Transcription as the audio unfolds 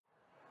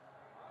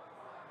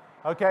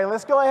Okay,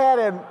 let's go ahead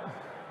and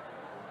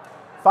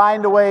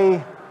find a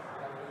way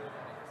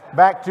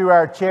back to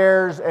our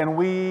chairs and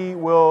we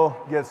will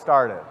get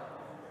started.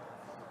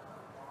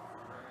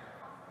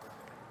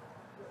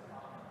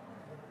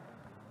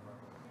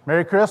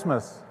 Merry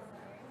Christmas.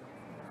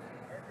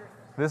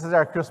 This is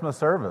our Christmas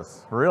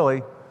service,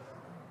 really,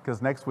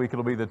 because next week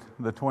it'll be the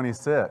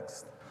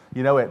 26th.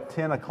 You know, at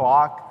 10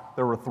 o'clock,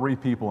 there were 3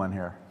 people in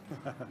here.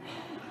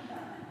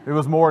 It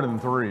was more than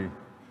 3,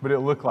 but it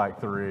looked like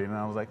 3, and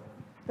I was like,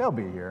 they'll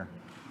be here.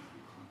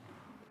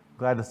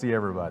 Glad to see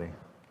everybody.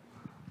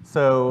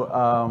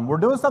 So we're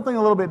doing something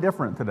a little bit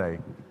different today.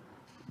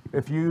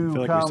 If you I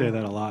feel like we say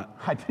that a lot.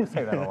 I do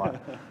say that a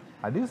lot.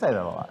 I do say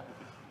that a lot.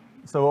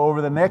 So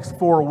over the next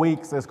 4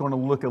 weeks, it's going to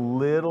look a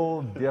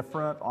little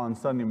different on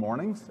Sunday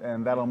mornings,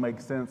 and that'll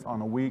make sense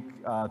on a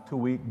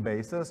week-to-week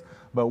basis.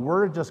 But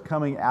we're just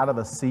coming out of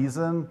a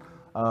season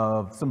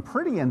of some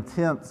pretty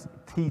intense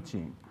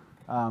teaching.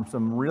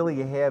 Some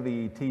really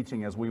heavy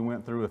teaching as we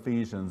went through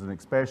Ephesians, and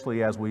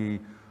especially as we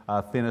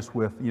finished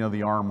with,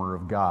 the armor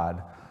of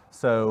God.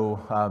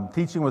 So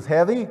teaching was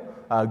heavy,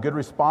 good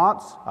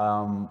response.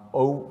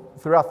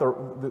 Throughout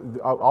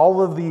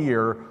all of the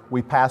year,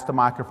 we passed the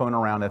microphone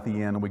around at the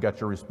end, and we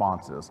got your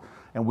responses.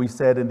 And we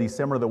said in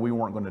December that we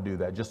weren't going to do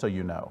that, just so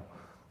you know.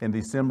 In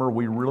December,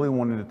 we really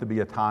wanted it to be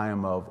a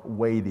time of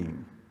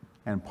waiting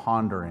and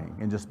pondering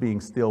and just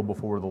being still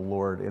before the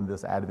Lord in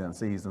this Advent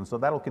season. So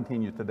that'll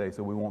continue today,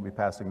 so we won't be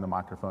passing the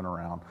microphone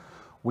around.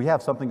 We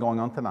have something going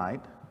on tonight.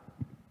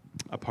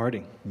 A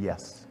party.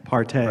 Yes.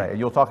 Partay. Right, and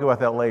you'll talk about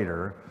that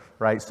later,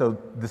 right? So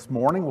this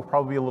morning will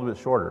probably be a little bit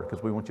shorter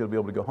because we want you to be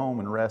able to go home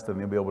and rest, and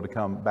you'll be able to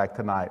come back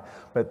tonight.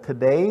 But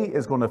today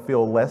is going to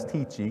feel less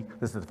teachy.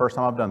 This is the first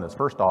time I've done this.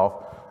 First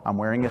off, I'm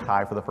wearing a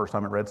tie for the first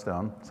time at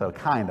Redstone, so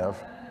kind of.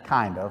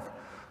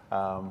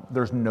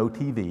 There's no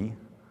TV.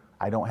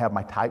 I don't have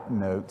my typed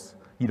notes.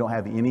 You don't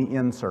have any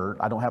insert.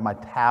 I don't have my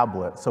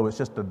tablet. So it's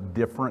just a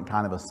different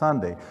kind of a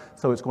Sunday.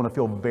 So it's going to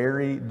feel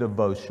very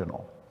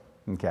devotional.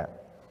 Okay.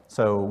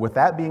 So with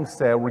that being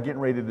said, we're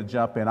getting ready to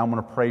jump in. I'm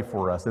going to pray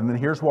for us. And then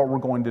here's what we're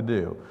going to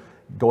do.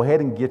 Go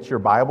ahead and get your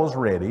Bibles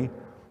ready.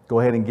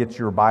 Go ahead and get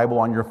your Bible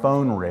on your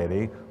phone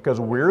ready, because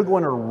we're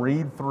going to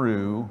read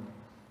through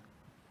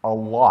a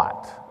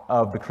lot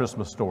of the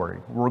Christmas story.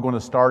 We're going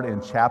to start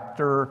in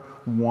chapter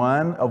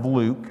 1 of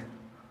Luke,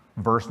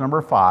 verse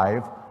number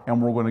 5,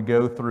 and we're going to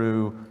go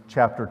through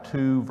chapter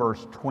 2,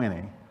 verse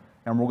 20,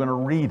 and we're going to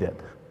read it.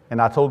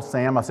 And I told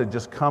Sam, I said,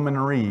 just come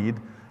and read,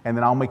 and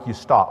then I'll make you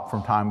stop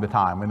from time to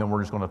time, and then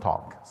we're just going to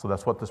talk. So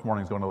that's what this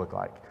morning is going to look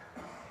like.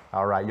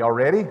 All right, y'all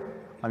ready?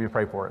 Let me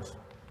pray for us.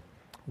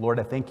 Lord,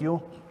 I thank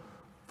you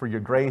for your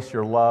grace,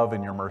 your love,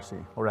 and your mercy.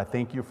 Lord, I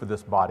thank you for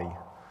this body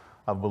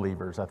of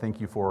believers. I thank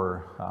you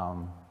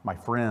for my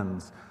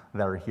friends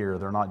that are here.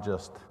 They're not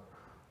just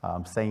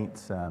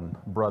saints and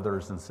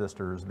brothers and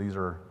sisters. These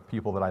are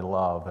people that I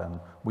love, and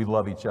we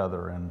love each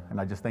other, and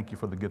I just thank you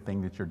for the good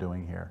thing that you're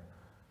doing here.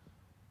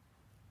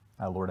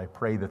 Lord, I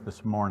pray that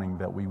this morning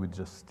that we would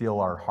just still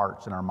our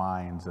hearts and our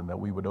minds, and that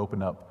we would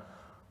open up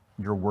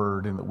your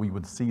word, and that we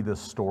would see this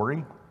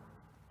story,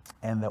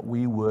 and that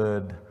we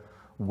would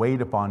wait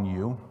upon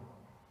you,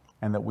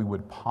 and that we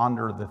would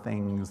ponder the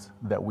things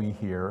that we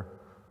hear,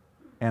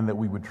 and that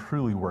we would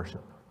truly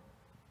worship.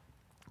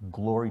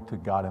 Glory to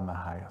God in the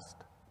highest.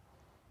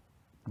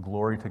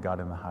 Glory to God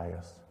in the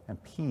highest, and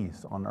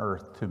peace on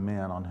earth to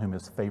men on whom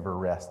his favor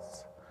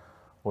rests.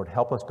 Lord,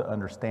 help us to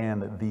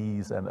understand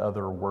these and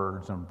other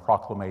words and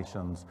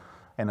proclamations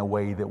in a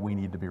way that we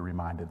need to be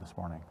reminded this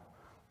morning.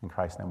 In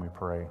Christ's name we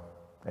pray.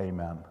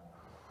 Amen.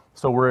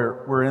 So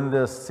we're in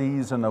this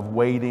season of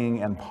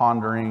waiting and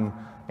pondering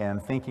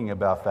and thinking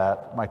about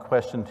that. My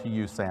question to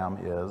you, Sam,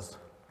 is,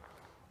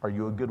 are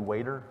you a good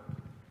waiter?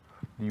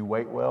 Do you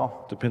wait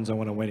well? Depends on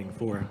what I'm waiting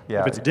for.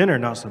 Yeah. If it's dinner,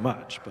 not so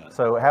much. But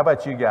So how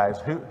about you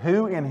guys?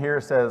 Who in here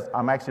says,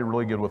 I'm actually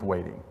really good with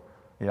waiting?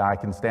 I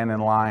can stand in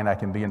line, I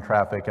can be in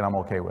traffic, and I'm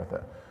okay with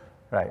it.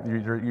 Right?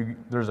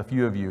 There's a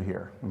few of you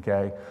here,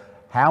 okay?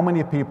 How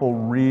many people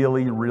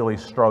really, really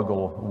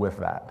struggle with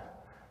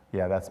that?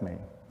 Yeah, that's me.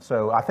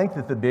 So I think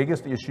that the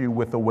biggest issue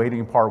with the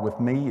waiting part with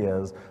me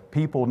is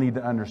people need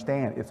to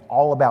understand it's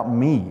all about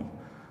me.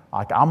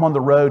 Like, I'm on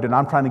the road and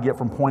I'm trying to get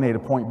from point A to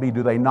point B.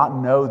 Do they not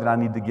know that I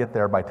need to get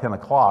there by 10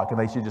 o'clock and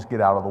they should just get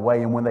out of the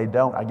way? And when they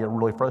don't, I get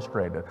really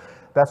frustrated.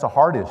 That's a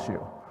hard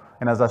issue.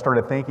 And as I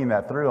started thinking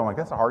that through, I'm like,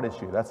 that's a hard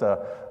issue. That's I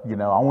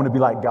want to be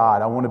like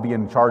God. I want to be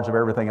in charge of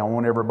everything. I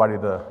want everybody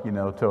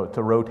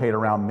to rotate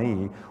around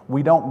me.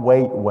 We don't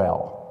wait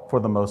well for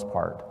the most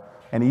part.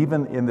 And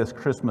even in this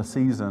Christmas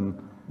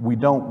season, we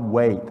don't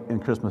wait in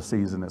Christmas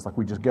season. It's like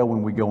we just go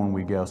when we go when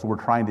we go. So we're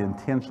trying to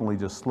intentionally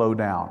just slow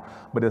down.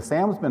 But as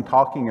Sam's been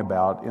talking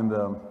about in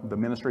the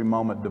Ministry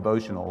Moment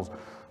devotionals,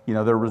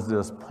 there was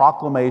this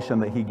proclamation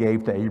that he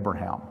gave to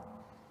Abraham.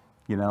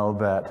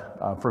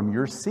 That from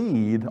your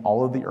seed,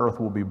 all of the earth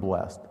will be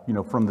blessed.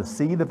 From the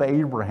seed of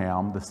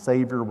Abraham, the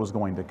Savior was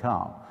going to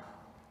come.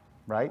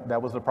 Right?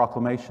 That was the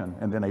proclamation.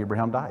 And then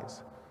Abraham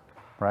dies.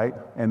 right?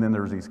 And then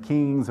there's these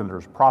kings and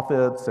there's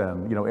prophets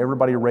and, you know,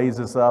 everybody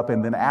raises up.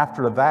 And then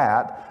after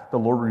that, the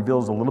Lord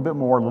reveals a little bit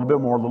more, a little bit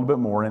more, a little bit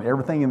more. And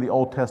everything in the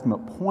Old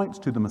Testament points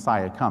to the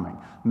Messiah coming.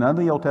 None of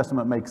the Old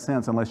Testament makes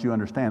sense unless you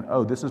understand,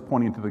 oh, this is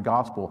pointing to the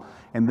gospel.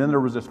 And then there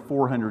was this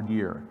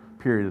 400-year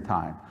period of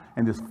time.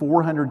 And this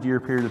 400-year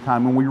period of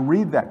time, when we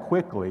read that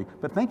quickly,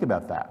 but think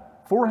about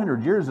that.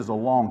 400 years is a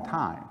long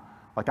time.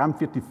 Like I'm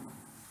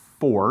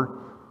 54,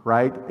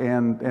 right?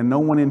 And no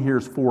one in here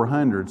is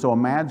 400. So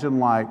imagine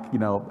like, you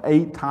know,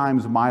 8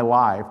 times my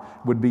life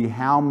would be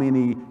how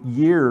many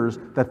years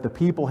that the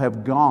people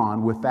have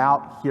gone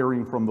without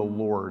hearing from the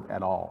Lord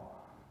at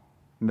all.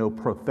 No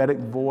prophetic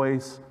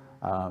voice,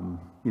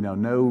 you know,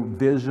 no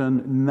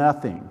vision,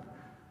 nothing.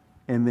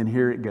 And then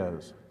here it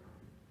goes.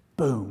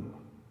 Boom.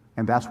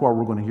 And that's what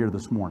we're going to hear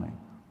this morning.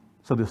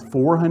 So this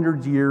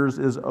 400 years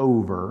is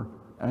over.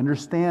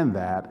 Understand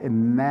that.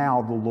 And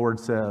now the Lord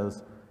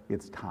says,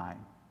 it's time.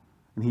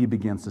 And he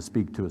begins to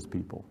speak to his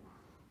people.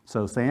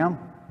 So Sam,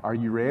 are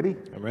you ready?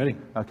 I'm ready.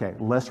 Okay,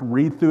 let's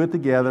read through it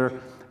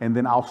together, and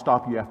then I'll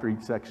stop you after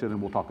each section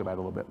and we'll talk about it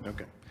a little bit.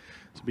 Okay.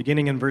 So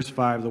beginning in verse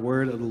 5, the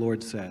word of the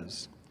Lord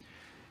says,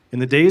 "In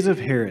the days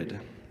of Herod,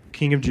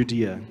 king of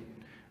Judea,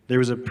 there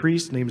was a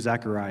priest named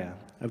Zechariah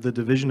of the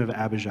division of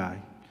Abijah.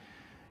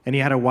 And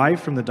he had a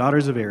wife from the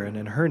daughters of Aaron,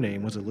 and her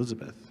name was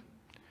Elizabeth.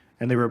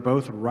 And they were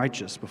both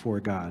righteous before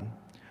God,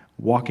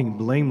 walking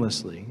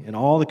blamelessly in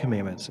all the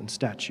commandments and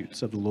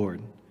statutes of the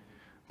Lord.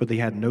 But they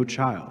had no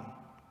child,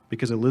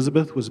 because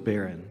Elizabeth was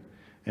barren,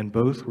 and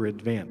both were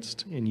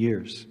advanced in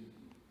years.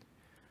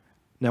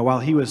 Now while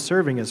he was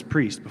serving as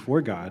priest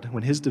before God,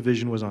 when his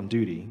division was on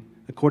duty,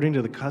 according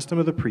to the custom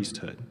of the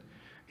priesthood,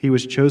 he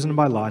was chosen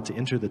by lot to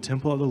enter the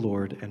temple of the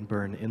Lord and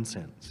burn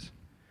incense.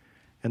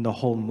 And the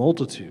whole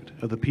multitude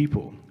of the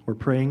people were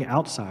praying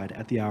outside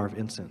at the hour of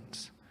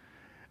incense.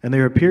 And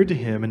there appeared to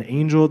him an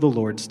angel of the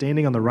Lord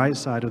standing on the right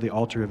side of the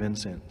altar of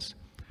incense.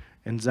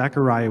 And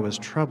Zechariah was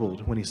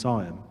troubled when he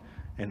saw him,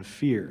 and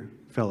fear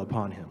fell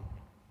upon him.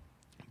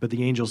 But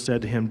the angel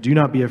said to him, 'Do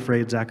not be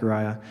afraid,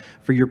 Zechariah,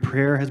 for your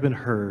prayer has been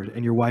heard,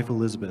 and your wife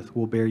Elizabeth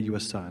will bear you a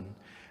son,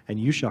 and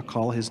you shall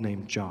call his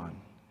name John.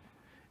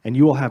 And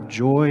you will have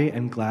joy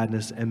and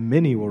gladness, and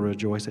many will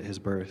rejoice at his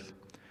birth,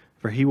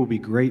 for he will be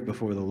great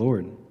before the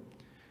Lord.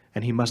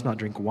 And he must not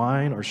drink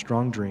wine or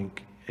strong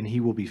drink, and he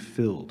will be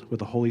filled with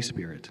the Holy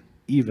Spirit,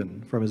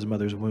 even from his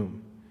mother's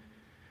womb.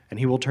 And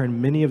he will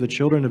turn many of the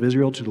children of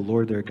Israel to the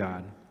Lord their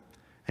God.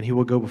 And he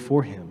will go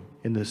before him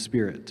in the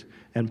spirit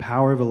and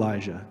power of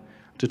Elijah,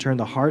 to turn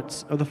the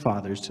hearts of the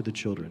fathers to the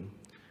children,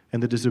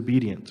 and the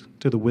disobedient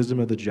to the wisdom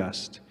of the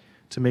just,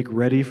 to make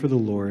ready for the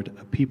Lord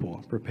a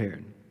people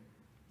prepared.'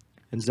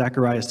 And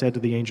Zechariah said to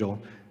the angel,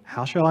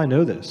 'How shall I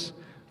know this?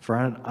 For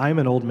I am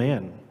an old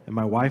man, and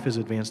my wife is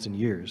advanced in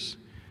years.'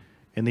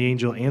 And the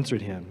angel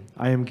answered him,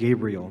 'I am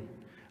Gabriel.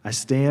 I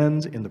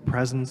stand in the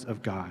presence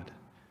of God,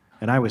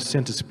 and I was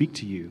sent to speak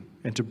to you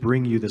and to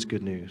bring you this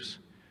good news.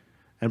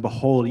 And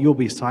behold, you will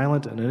be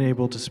silent and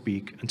unable to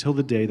speak until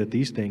the day that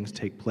these things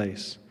take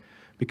place,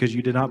 because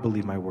you did not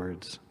believe my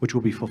words, which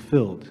will be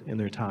fulfilled in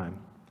their time.'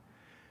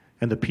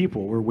 And the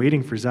people were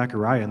waiting for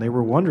Zechariah, and they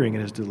were wondering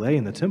at his delay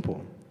in the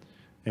temple.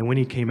 And when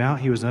he came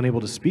out, he was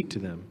unable to speak to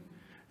them,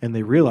 and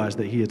they realized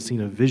that he had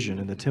seen a vision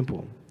in the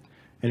temple.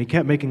 And he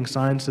kept making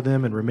signs to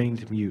them and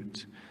remained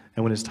mute.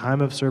 And when his time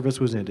of service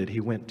was ended,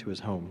 he went to his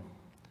home.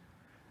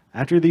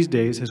 After these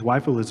days, his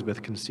wife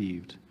Elizabeth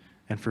conceived,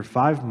 and for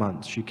 5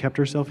 months she kept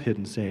herself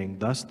hidden, saying,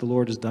 'Thus the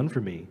Lord has done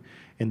for me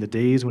in the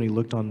days when he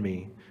looked on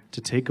me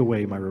to take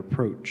away my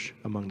reproach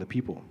among the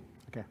people.'"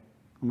 Okay,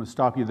 I'm going to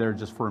stop you there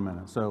just for a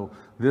minute. So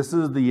this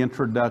is the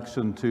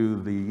introduction to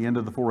the end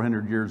of the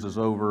 400 years is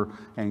over,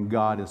 and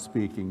God is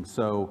speaking.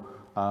 So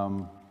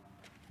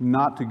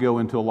not to go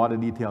into a lot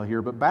of detail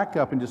here, but back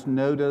up and just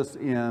notice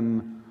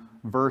in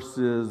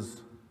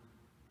verses,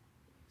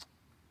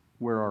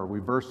 where are we?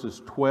 Verses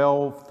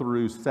 12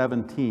 through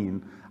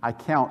 17. I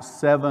count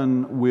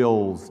 7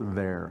 wills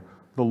there.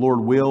 The Lord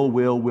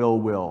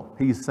will.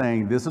 He's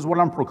saying, this is what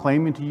I'm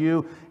proclaiming to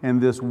you, and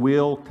this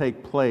will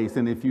take place.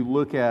 And if you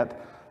look at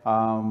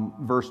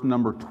verse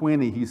number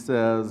 20, he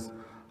says,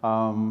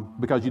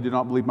 because you did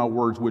not believe my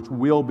words, which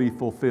will be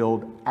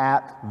fulfilled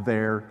at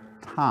their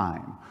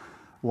time.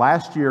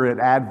 Last year at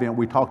Advent,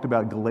 we talked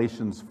about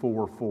Galatians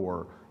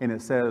 4:4, and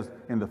it says,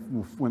 in the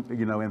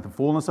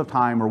fullness of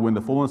time, or when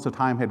the fullness of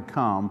time had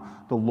come,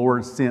 the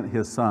Lord sent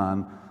his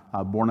Son,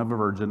 born of a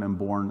virgin and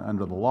born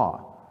under the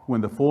law.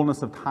 When the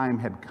fullness of time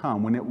had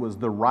come, when it was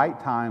the right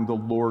time, the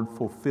Lord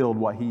fulfilled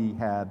what he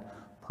had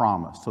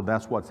promised. So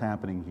that's what's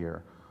happening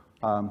here.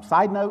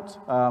 Side notes,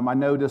 I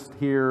noticed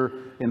here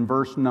in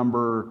verse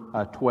number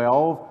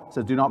 12, it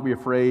says, "Do not be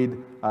afraid,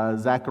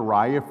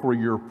 Zechariah, for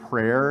your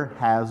prayer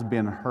has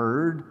been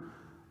heard."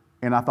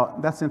 And I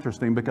thought, that's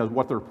interesting, because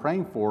what they're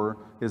praying for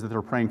is that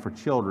they're praying for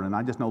children. And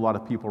I just know a lot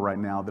of people right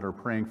now that are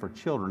praying for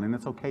children, and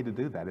it's okay to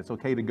do that. It's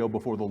okay to go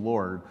before the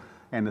Lord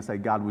and to say,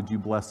 "God, would you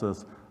bless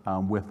us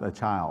with a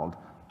child?"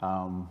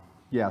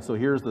 Yeah, so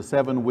here's the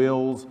 7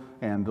 wheels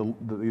and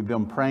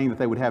them praying that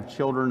they would have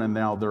children, and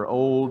now they're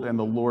old, and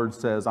the Lord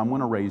says, I'm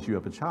going to raise you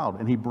up a child.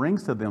 And he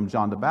brings to them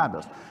John the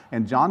Baptist.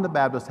 And John the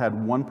Baptist had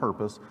one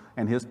purpose,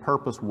 and his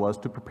purpose was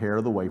to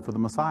prepare the way for the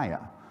Messiah.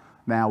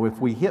 Now, if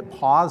we hit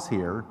pause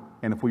here,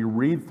 and if we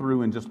read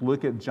through and just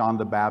look at John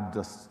the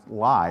Baptist's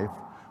life,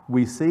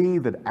 we see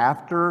that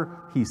after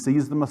he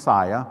sees the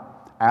Messiah,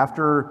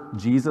 after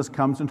Jesus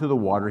comes into the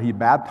water, he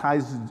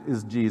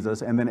baptizes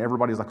Jesus, and then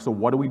everybody's like, so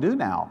what do we do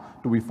now?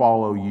 Do we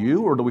follow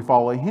you or do we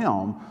follow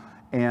him?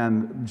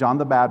 And John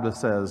the Baptist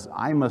says,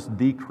 I must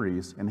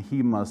decrease and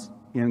he must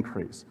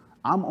increase.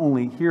 I'm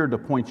only here to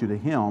point you to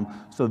him.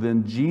 So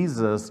then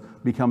Jesus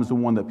becomes the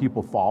one that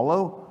people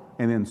follow.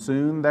 And then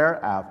soon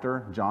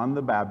thereafter, John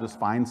the Baptist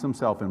finds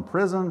himself in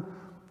prison.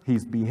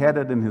 He's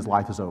beheaded and his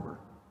life is over.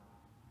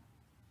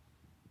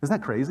 Isn't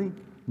that crazy?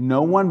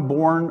 No one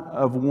born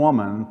of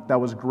woman that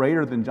was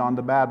greater than John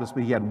the Baptist,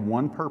 but he had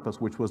one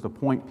purpose, which was to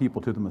point people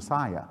to the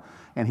Messiah.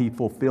 And he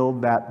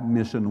fulfilled that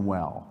mission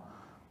well.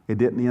 It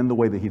didn't end the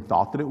way that he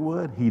thought that it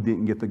would. He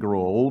didn't get to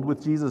grow old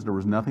with Jesus. There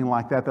was nothing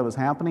like that was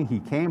happening. He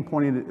came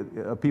pointing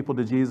people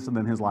to Jesus, and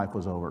then his life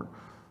was over.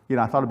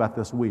 I thought about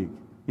this week.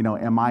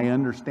 Am I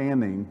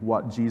understanding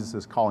what Jesus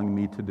is calling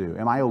me to do?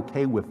 Am I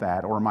okay with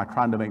that, or am I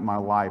trying to make my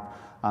life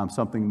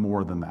something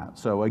more than that?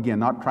 So again,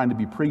 not trying to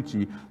be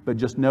preachy, but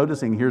just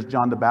noticing, here's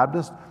John the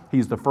Baptist.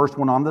 He's the first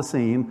one on the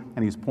scene,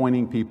 and he's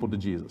pointing people to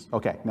Jesus.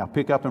 Okay, now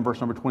pick up in verse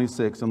number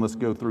 26, and let's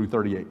go through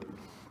 38.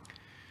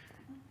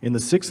 In the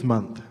 6th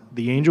month,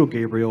 the angel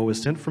Gabriel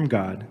was sent from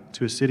God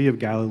to a city of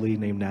Galilee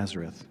named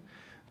Nazareth,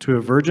 to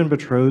a virgin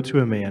betrothed to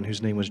a man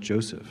whose name was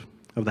Joseph,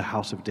 of the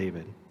house of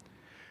David.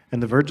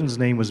 And the virgin's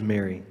name was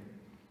Mary.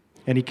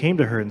 And he came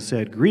to her and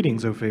said,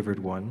 Greetings, O favored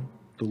one,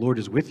 the Lord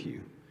is with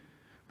you.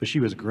 But she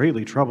was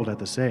greatly troubled at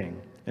the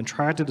saying, and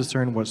tried to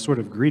discern what sort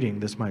of greeting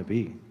this might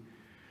be.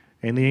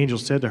 And the angel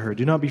said to her,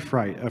 Do not be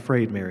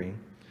afraid, Mary,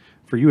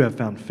 for you have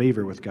found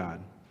favor with God.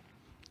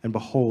 And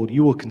behold,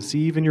 you will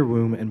conceive in your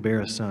womb and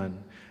bear a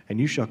son, and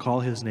you shall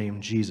call his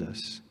name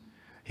Jesus.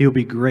 He will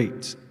be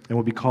great, and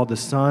will be called the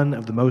Son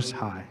of the Most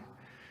High.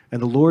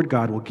 And the Lord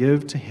God will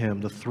give to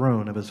him the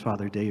throne of his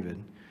father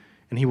David,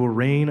 and he will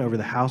reign over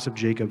the house of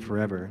Jacob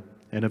forever,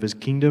 and of his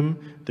kingdom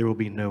there will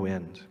be no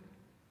end.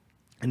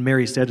 And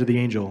Mary said to the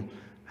angel,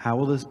 How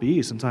will this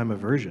be, since I am a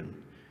virgin?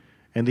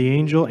 And the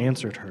angel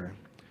answered her,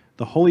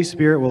 The Holy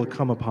Spirit will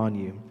come upon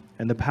you,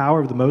 and the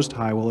power of the Most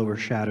High will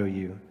overshadow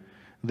you.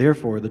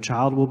 Therefore the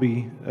child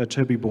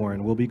to be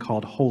born will be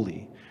called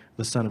Holy,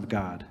 the Son of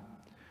God.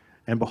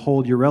 And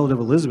behold, your relative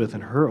Elizabeth in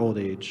her old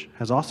age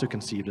has also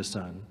conceived a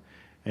son,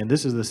 and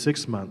this is the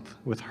 6th month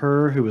with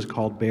her who is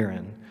called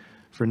barren,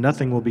 for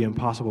nothing will be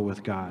impossible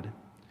with God.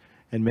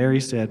 And Mary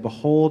said,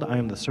 Behold, I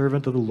am the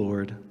servant of the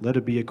Lord. Let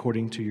it be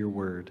according to your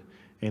word.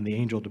 And the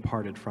angel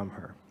departed from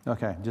her.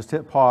 Okay, just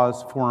hit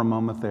pause for a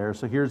moment there.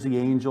 So here's the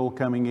angel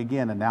coming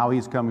again, and now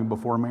he's coming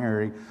before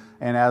Mary.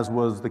 And as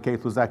was the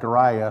case with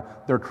Zechariah,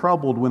 they're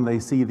troubled when they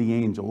see the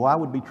angel. Well, I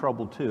would be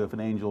troubled too if an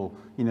angel,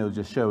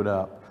 just showed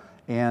up.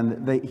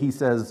 And he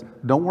says,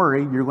 don't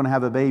worry, you're going to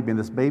have a baby, and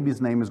this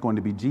baby's name is going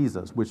to be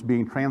Jesus, which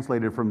being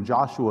translated from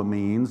Joshua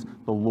means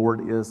the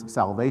Lord is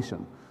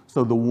salvation.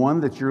 So the one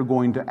that you're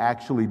going to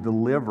actually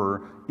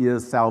deliver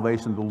is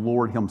salvation. The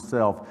Lord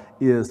himself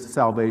is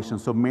salvation.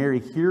 So Mary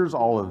hears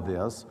all of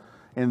this.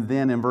 And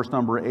then in verse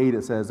number 8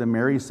 it says, And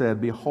Mary said,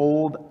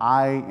 Behold,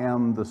 I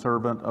am the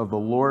servant of the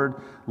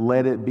Lord.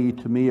 Let it be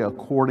to me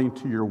according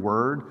to your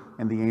word.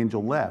 And the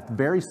angel left.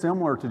 Very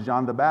similar to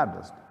John the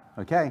Baptist.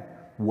 Okay,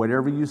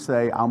 whatever you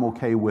say, I'm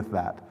okay with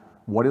that.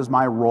 What is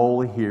my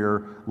role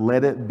here?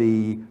 Let it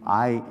be,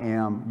 I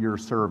am your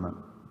servant.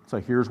 So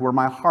here's where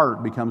my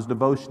heart becomes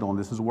devotional, and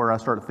this is where I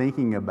start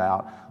thinking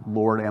about,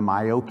 Lord, am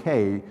I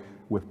okay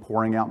with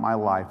pouring out my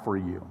life for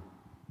you?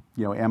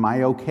 Am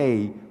I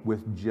okay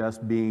with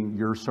just being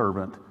your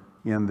servant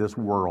in this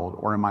world,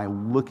 or am I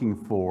looking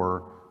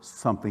for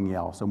something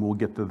else? And we'll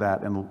get to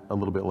that in a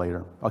little bit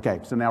later. Okay,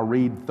 so now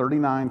read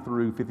 39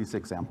 through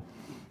 56, Sam.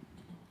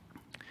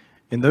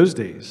 In those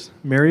days,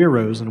 Mary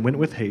arose and went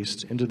with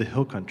haste into the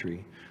hill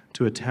country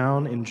to a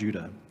town in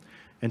Judah.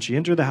 And she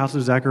entered the house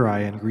of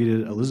Zechariah and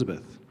greeted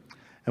Elizabeth.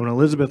 And when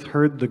Elizabeth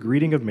heard the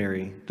greeting of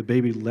Mary, the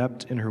baby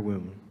leapt in her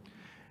womb.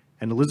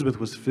 And Elizabeth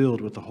was filled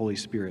with the Holy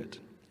Spirit.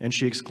 And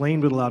she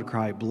exclaimed with a loud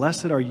cry,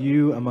 Blessed are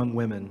you among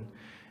women,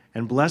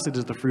 and blessed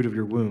is the fruit of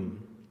your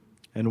womb.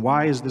 And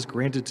why is this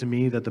granted to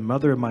me, that the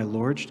mother of my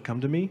Lord should come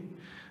to me?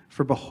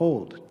 For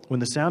behold, when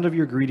the sound of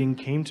your greeting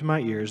came to my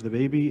ears, the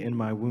baby in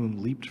my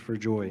womb leaped for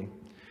joy.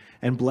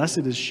 And blessed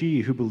is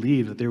she who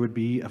believed that there would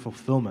be a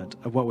fulfillment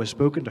of what was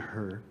spoken to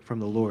her from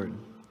the Lord.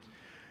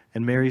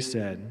 And Mary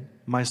said,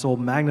 My soul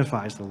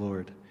magnifies the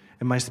Lord,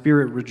 and my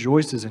spirit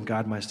rejoices in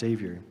God my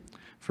Savior,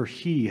 for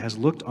he has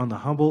looked on the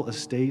humble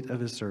estate of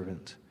his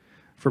servant.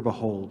 For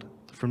behold,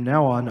 from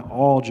now on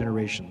all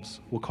generations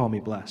will call me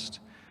blessed.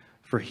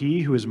 For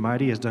he who is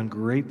mighty has done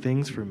great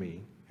things for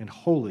me, and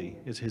holy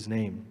is his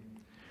name.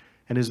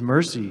 And his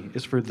mercy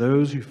is for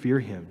those who fear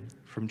him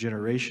from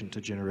generation to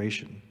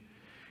generation.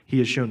 He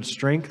has shown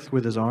strength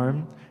with his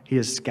arm. He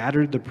has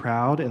scattered the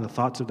proud in the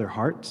thoughts of their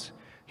hearts.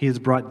 He has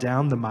brought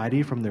down the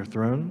mighty from their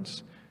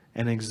thrones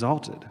and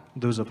exalted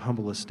those of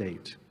humble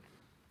estate.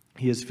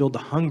 He has filled the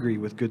hungry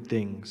with good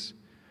things,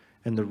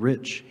 and the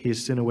rich he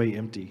has sent away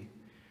empty.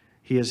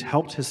 He has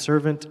helped his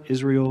servant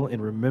Israel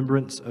in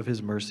remembrance of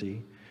his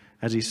mercy,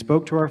 as he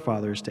spoke to our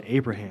fathers, to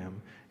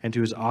Abraham, and to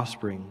his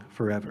offspring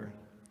forever.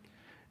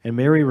 And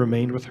Mary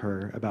remained with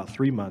her about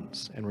 3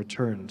 months and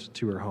returned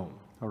to her home.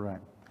 All right,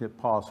 hit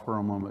pause for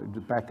a moment.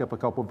 Just back up a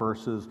couple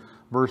verses.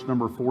 Verse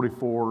number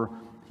 44,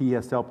 he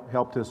has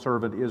helped his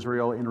servant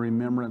Israel in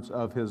remembrance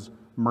of his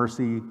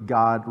mercy.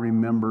 God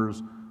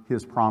remembers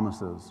his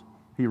promises.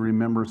 He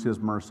remembers his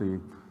mercy.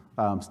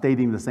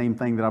 Stating the same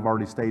thing that I've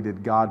already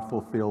stated, God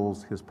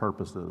fulfills his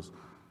purposes.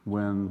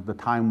 When the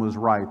time was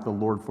right, the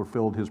Lord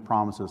fulfilled his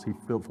promises. He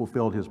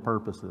fulfilled his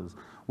purposes.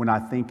 When I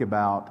think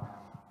about,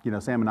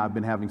 Sam and I have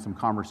been having some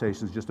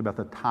conversations just about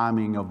the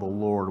timing of the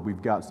Lord.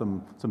 We've got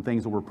some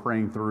things that we're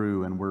praying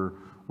through, and we're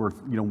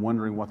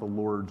wondering what the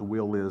Lord's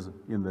will is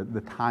in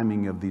the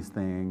timing of these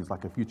things,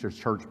 like a future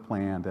church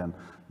plant and,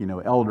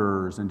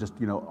 elders and just,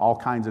 all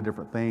kinds of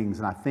different things.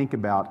 And I think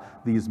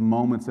about these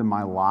moments in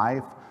my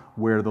life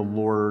where the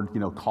Lord,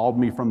 called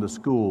me from the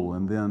school,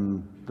 and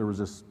then there was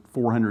this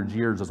 400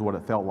 years is what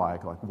it felt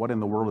like what in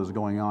the world is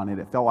going on? And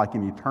it felt like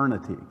an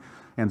eternity.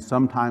 And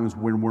sometimes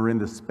when we're in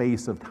the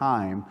space of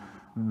time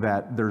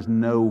that there's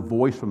no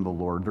voice from the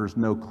Lord, there's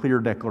no clear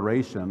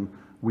declaration,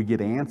 we get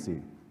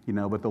antsy,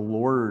 but the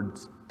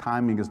Lord's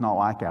timing is not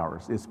like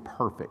ours. It's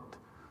perfect.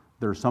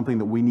 There's something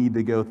that we need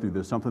to go through.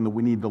 There's something that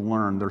we need to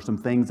learn. There's some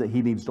things that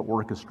he needs to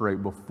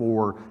orchestrate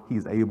before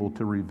he's able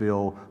to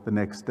reveal the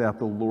next step.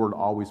 The Lord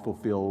always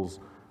fulfills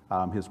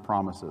his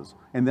promises.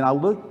 And then I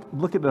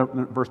look at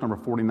verse number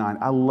 49.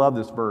 I love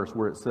this verse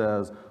where it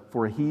says,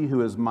 "For he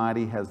who is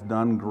mighty has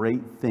done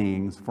great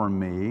things for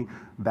me."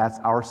 That's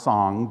our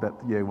song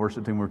that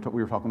worship team we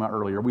were talking about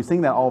earlier. We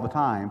sing that all the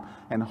time,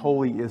 and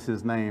holy is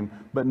his name.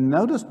 But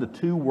notice the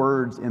two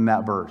words in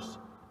that verse.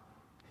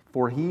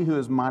 For he who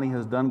is mighty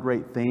has done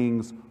great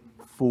things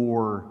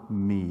for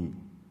me.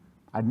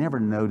 I'd never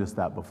noticed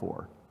that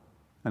before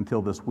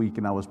until this week,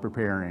 and I was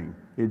preparing.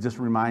 It just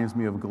reminds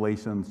me of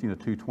Galatians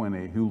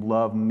 2:20, who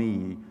loved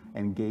me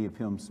and gave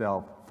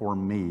himself for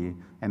me.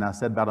 And I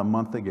said about a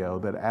month ago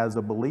that as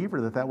a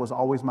believer that was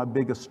always my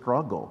biggest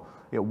struggle.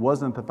 It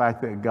wasn't the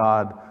fact that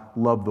God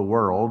loved the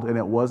world, and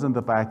it wasn't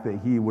the fact that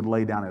he would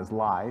lay down his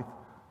life.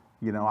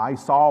 I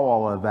saw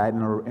all of that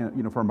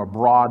from a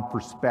broad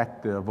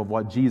perspective of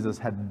what Jesus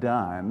had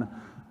done,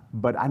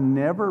 but I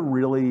never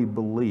really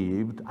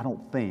believed, I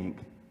don't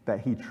think,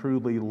 that he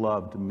truly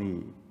loved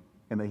me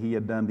and that he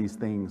had done these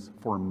things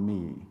for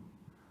me.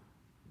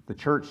 The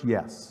church,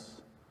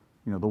 yes.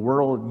 The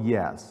world,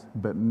 yes.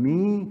 But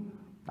me,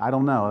 I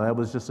don't know. That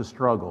was just a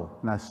struggle,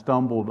 and I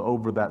stumbled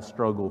over that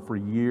struggle for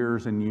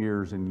years and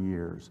years and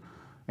years.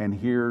 And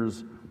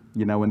here's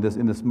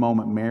in this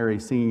moment, Mary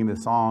singing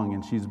this song,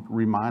 and she's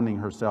reminding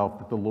herself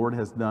that the Lord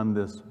has done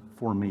this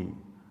for me.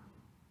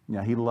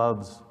 He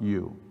loves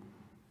you.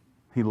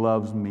 He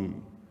loves me.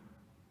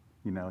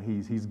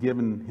 He's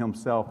given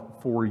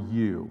himself for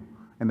you.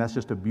 And that's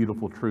just a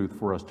beautiful truth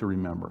for us to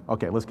remember.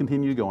 Okay, let's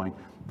continue going.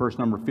 Verse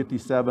number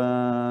 57,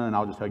 and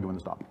I'll just tell you when to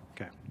stop.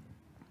 Okay.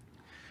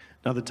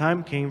 Now the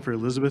time came for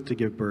Elizabeth to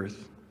give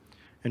birth,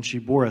 and she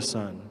bore a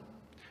son.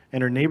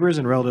 And her neighbors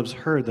and relatives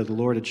heard that the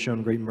Lord had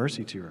shown great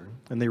mercy to her,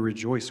 and they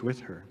rejoiced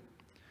with her.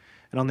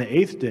 And on the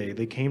 8th day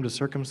they came to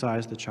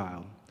circumcise the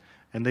child,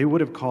 and they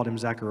would have called him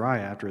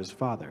Zechariah after his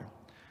father.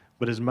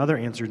 But his mother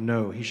answered,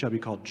 "No, he shall be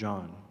called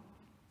John."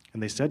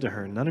 And they said to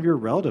her, "None of your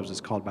relatives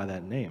is called by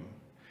that name."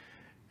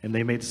 And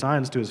they made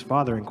signs to his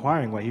father,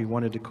 inquiring what he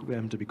wanted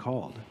him to be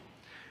called.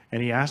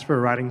 And he asked for a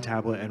writing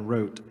tablet and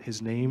wrote,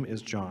 "His name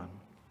is John."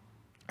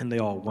 And they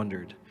all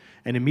wondered.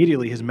 And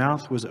immediately his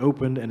mouth was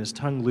opened and his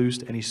tongue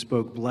loosed, and he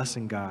spoke,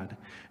 blessing God.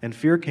 And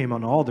fear came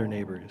on all their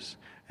neighbors.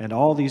 And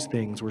all these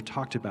things were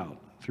talked about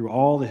through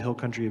all the hill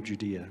country of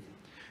Judea.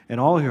 And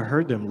all who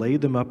heard them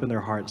laid them up in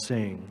their hearts,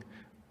 saying,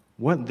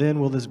 "What then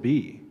will this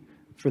be?"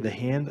 For the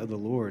hand of the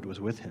Lord was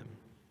with him.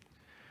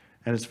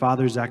 And his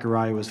father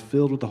Zechariah was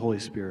filled with the Holy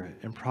Spirit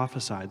and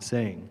prophesied,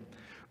 saying,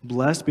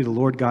 "Blessed be the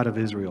Lord God of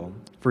Israel,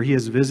 for he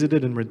has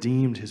visited and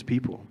redeemed his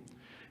people.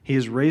 He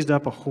has raised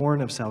up a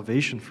horn of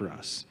salvation for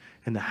us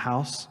in the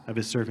house of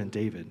his servant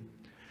David,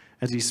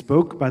 as he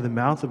spoke by the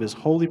mouth of his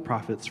holy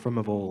prophets from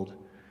of old,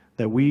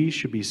 that we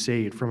should be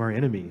saved from our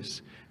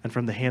enemies and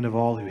from the hand of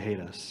all who hate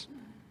us,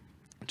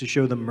 to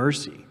show the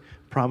mercy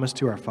promised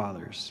to our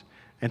fathers,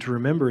 and to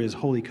remember his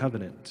holy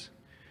covenant,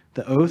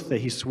 the oath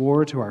that he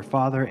swore to our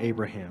father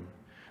Abraham,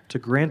 to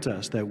grant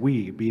us that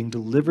we, being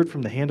delivered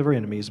from the hand of our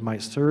enemies,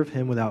 might serve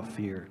him without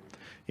fear,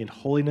 in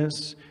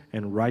holiness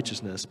and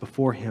righteousness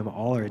before him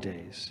all our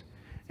days.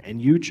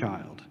 And you,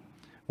 child,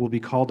 will be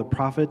called the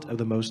prophet of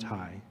the Most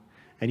High,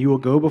 and you will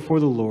go before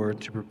the Lord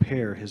to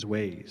prepare his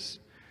ways,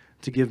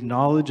 to give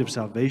knowledge of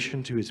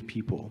salvation to his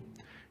people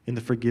in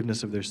the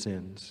forgiveness of their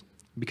sins,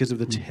 because of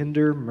the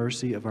tender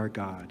mercy of our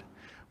God,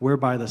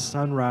 whereby the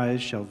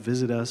sunrise shall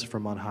visit us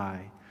from on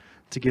high,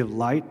 to give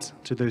light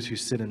to those who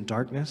sit in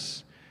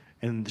darkness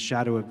and in the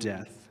shadow of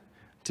death,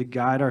 to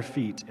guide our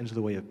feet into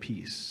the way of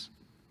peace.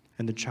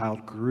 And the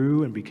child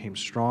grew and became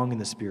strong in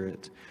the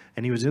spirit,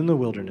 and he was in the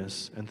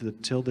wilderness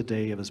until the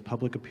day of his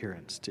public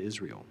appearance to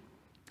Israel.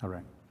 All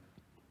right.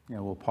 Yeah,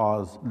 we'll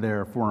pause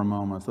there for a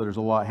moment. So there's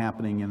a lot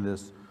happening in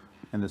this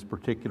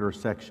particular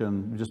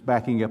section. Just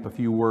backing up a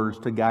few words,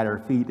 to guide our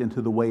feet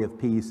into the way of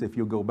peace. If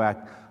you'll go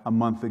back a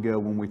month ago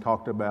when we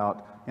talked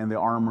about in the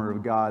armor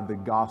of God, the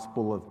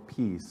gospel of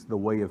peace, the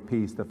way of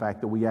peace, the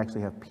fact that we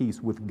actually have peace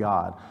with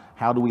God.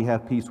 How do we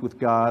have peace with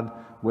God?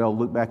 Well,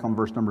 look back on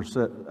verse number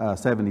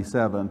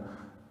 77,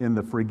 in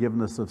the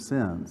forgiveness of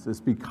sins.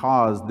 It's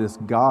because this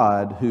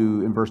God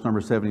who, in verse number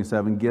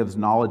 77, gives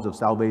knowledge of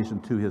salvation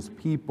to his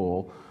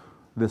people,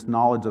 this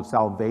knowledge of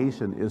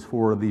salvation is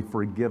for the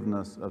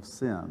forgiveness of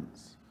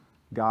sins.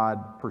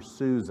 God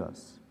pursues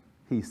us.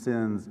 He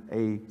sends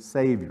a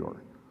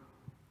Savior.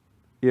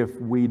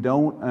 If we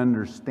don't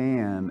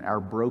understand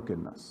our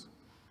brokenness,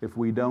 if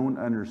we don't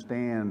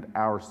understand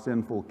our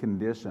sinful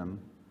condition,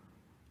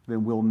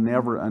 then we'll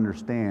never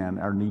understand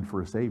our need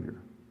for a Savior.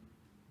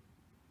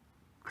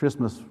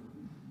 Christmas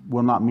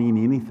will not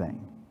mean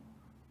anything.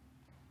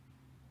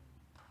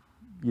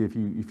 If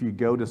you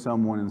go to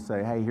someone and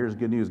say, hey, here's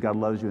good news, God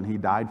loves you and he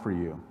died for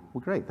you.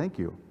 Well, great, thank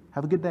you.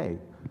 Have a good day.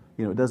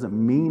 It doesn't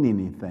mean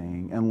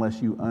anything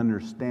unless you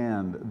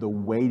understand the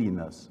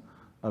weightiness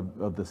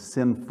of the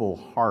sinful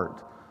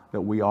heart that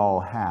we all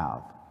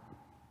have.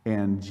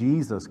 And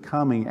Jesus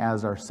coming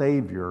as our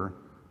Savior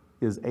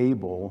is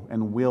able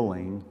and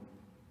willing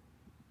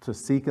to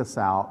seek us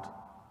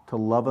out, to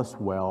love us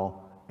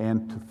well,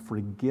 and to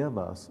forgive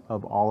us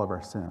of all of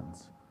our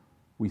sins.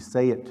 We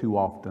say it too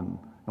often,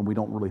 and we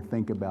don't really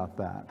think about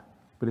that.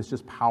 But it's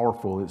just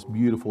powerful, it's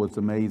beautiful, it's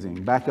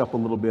amazing. Back up a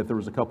little bit, there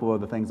was a couple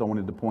of other things I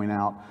wanted to point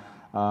out.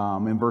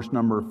 In verse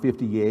number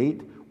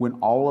 58, when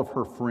all of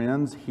her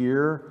friends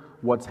hear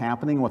what's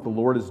happening, what the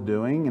Lord is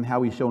doing, and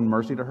how he's shown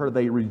mercy to her,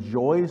 they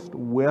rejoiced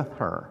with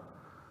her.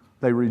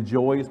 They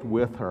rejoiced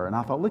with her. And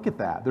I thought, look at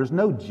that. There's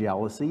no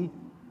jealousy.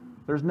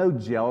 There's no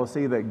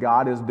jealousy that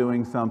God is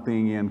doing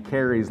something in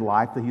Carrie's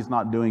life that he's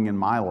not doing in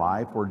my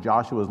life, or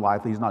Joshua's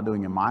life that he's not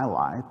doing in my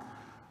life.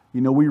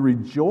 We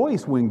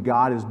rejoice when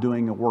God is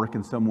doing a work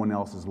in someone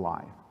else's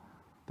life.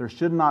 There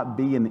should not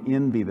be an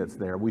envy that's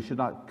there. We should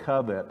not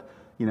covet,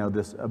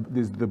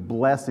 the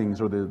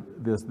blessings or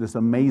this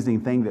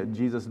amazing thing that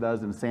Jesus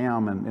does in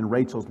Sam and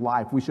Rachel's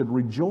life. We should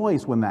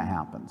rejoice when that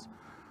happens.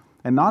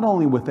 And not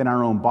only within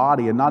our own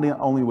body and not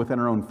only within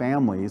our own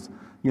families,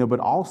 but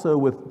also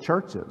with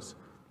churches.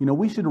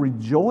 We should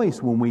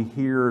rejoice when we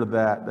hear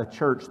that a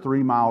church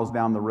 3 miles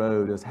down the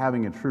road is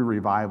having a true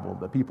revival,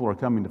 that people are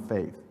coming to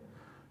faith.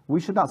 We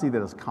should not see that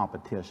as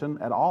competition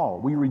at all.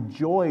 We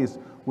rejoice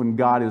when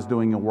God is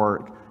doing a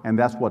work, and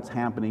that's what's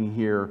happening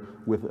here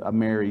with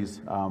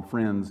Mary's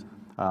friends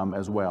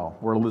as well.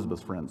 We're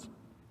Elizabeth's friends.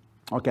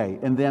 Okay,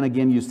 and then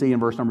again you see in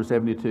verse number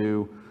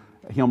 72,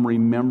 him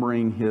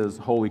remembering his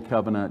holy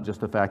covenant,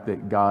 just the fact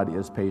that God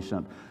is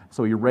patient.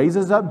 So he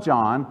raises up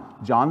John.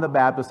 John the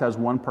Baptist has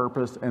one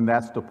purpose, and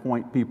that's to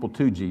point people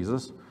to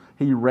Jesus.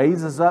 He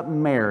raises up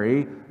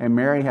Mary, and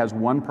Mary has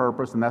one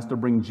purpose, and that's to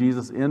bring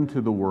Jesus into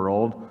the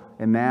world.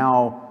 And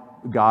now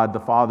God the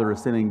Father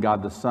is sending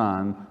God the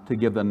Son to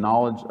give the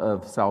knowledge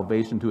of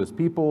salvation to his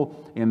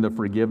people in the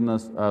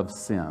forgiveness of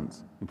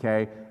sins.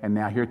 Okay? And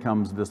now here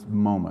comes this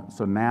moment.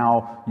 So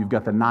now you've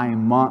got the 9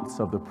 months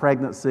of the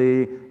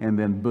pregnancy, and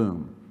then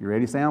boom. You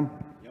ready, Sam?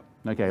 Yep.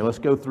 Okay, let's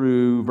go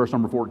through verse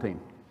number 14.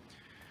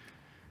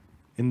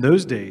 In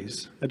those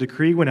days, a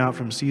decree went out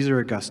from Caesar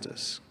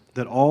Augustus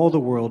that all the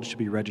world should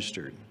be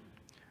registered.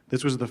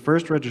 This was the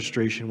first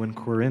registration when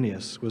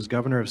Quirinius was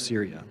governor of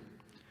Syria.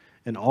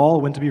 And all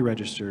went to be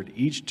registered,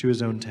 each to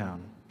his own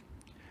town.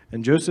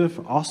 And Joseph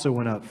also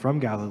went up from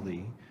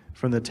Galilee,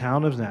 from the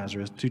town of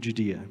Nazareth to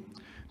Judea,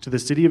 to the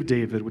city of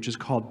David, which is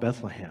called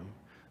Bethlehem,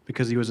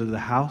 because he was of the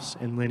house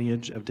and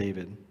lineage of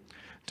David,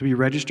 to be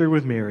registered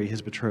with Mary,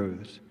 his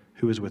betrothed,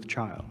 who was with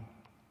child.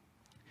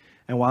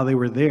 And while they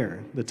were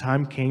there, the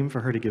time came for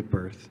her to give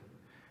birth.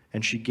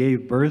 And she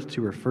gave birth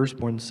to her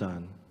firstborn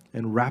son,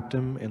 and wrapped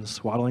him in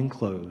swaddling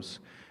cloths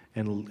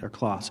or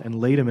cloths, and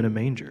laid him in a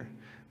manger,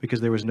 because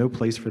there was no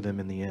place for them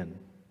in the inn.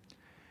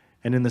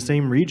 And in the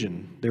same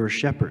region there were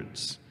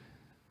shepherds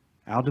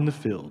out in the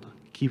field,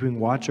 keeping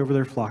watch over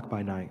their flock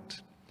by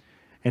night.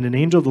 And an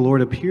angel of the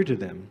Lord appeared to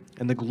them,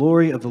 and the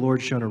glory of the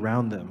Lord shone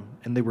around them,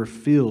 and they were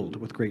filled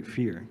with great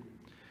fear.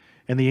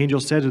 And the angel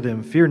said to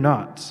them, "Fear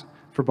not,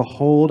 for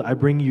behold, I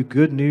bring you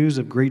good news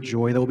of great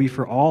joy that will be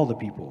for all the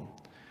people.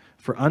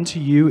 For unto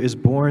you is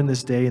born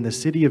this day in the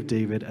city of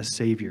David a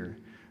Savior,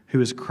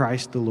 who is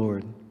Christ the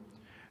Lord.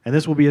 And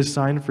this will be a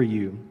sign for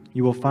you.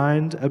 You will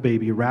find a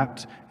baby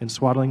wrapped in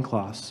swaddling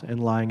cloths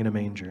and lying in a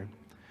manger."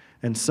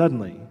 And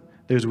suddenly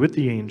there was with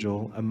the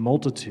angel a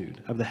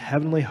multitude of the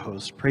heavenly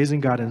hosts,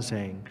 praising God and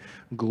saying,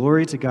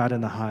 "Glory to God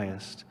in the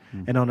highest,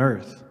 and on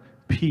earth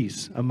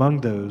peace among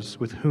those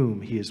with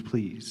whom he is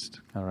pleased."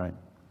 All right.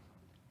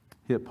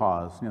 hit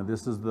pause.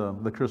 This is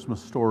the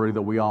Christmas story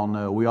that we all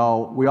know. We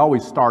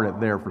always start it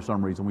there for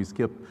some reason. We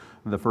skip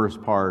the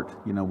first part,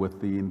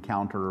 with the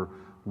encounter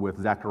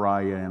with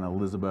Zechariah and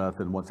Elizabeth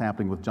and what's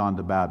happening with John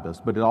the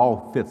Baptist, but it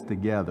all fits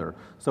together.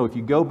 So if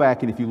you go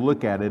back and if you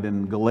look at it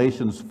in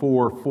Galatians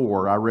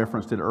 4:4, I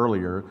referenced it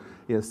earlier,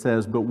 it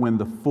says, "But when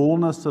the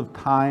fullness of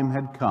time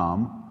had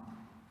come,"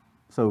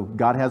 so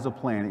God has a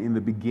plan. In the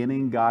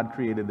beginning, God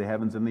created the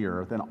heavens and the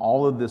earth, and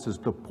all of this is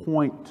to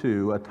point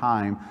to a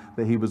time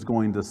that He was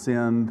going to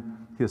send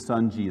His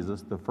Son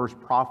Jesus. The first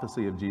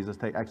prophecy of Jesus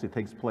actually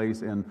takes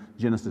place in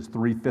Genesis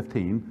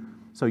 3:15.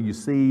 So you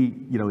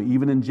see,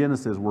 even in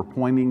Genesis, we're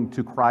pointing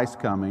to Christ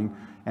coming,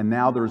 and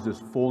now there's this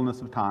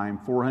fullness of time.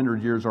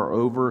 400 years are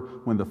over.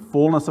 When the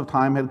fullness of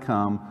time had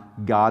come,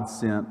 God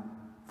sent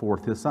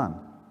forth His Son,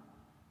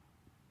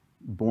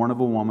 born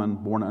of a woman,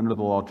 born under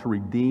the law, to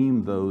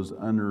redeem those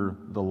under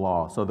the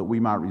law, so that we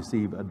might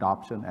receive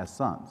adoption as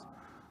sons.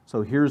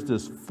 So here's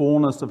this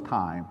fullness of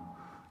time,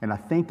 and I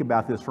think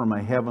about this from a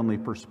heavenly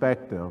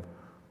perspective.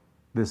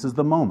 This is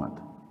the moment.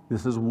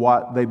 This is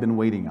what they've been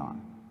waiting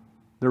on.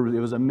 It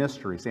was a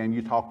mystery. Sam,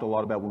 you talked a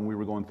lot about when we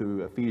were going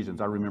through Ephesians.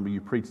 I remember you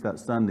preached that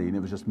Sunday, and it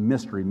was just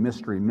mystery,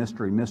 mystery,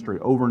 mystery, mystery,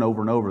 over and over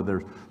and over.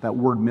 That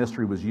word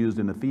mystery was used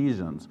in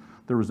Ephesians.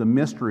 There was a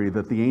mystery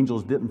that the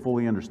angels didn't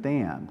fully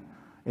understand,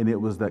 and it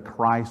was that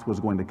Christ was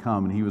going to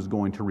come, and He was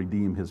going to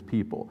redeem His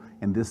people.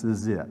 And this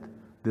is it.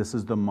 This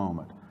is the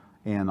moment.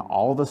 And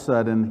all of a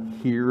sudden,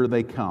 here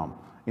they come.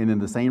 And in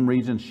the same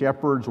region,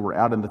 shepherds were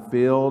out in the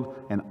field,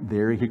 and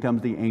here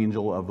comes the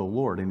angel of the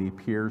Lord, and He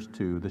appears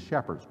to the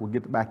shepherds. We'll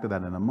get back to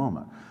that in a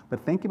moment.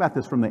 But think about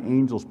this from the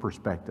angel's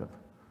perspective,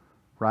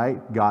 right?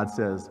 God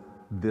says,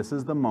 this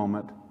is the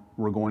moment.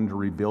 We're going to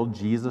reveal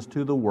Jesus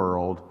to the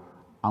world.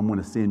 I'm going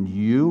to send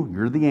you.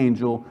 You're the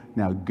angel.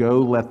 Now go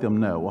let them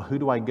know. Well, who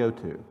do I go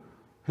to?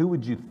 Who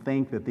would you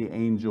think that the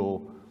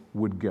angel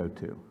would go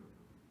to?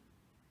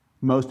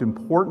 Most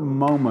important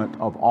moment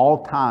of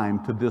all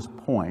time to this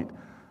point.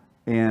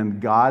 And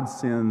God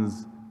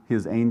sends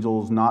His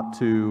angels not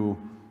to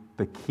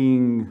the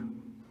king,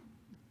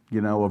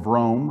 of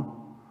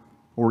Rome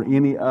or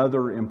any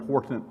other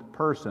important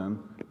person.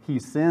 He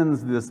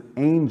sends this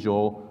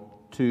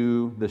angel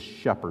to the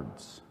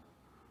shepherds.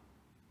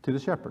 To the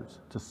shepherds.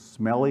 To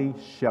smelly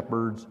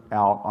shepherds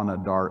out on a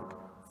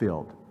dark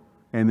field.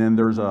 And then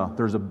there's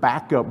a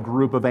backup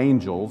group of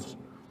angels,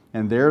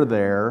 and they're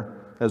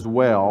there as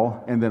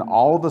well. And then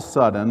all of a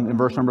sudden, in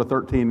verse number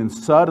 13, and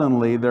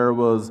suddenly there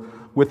was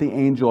with the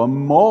angel a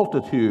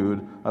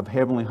multitude of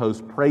heavenly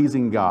hosts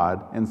praising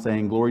God and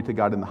saying, "Glory to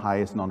God in the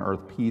highest, and on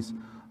earth peace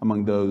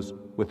among those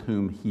with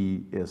whom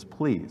He is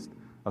pleased."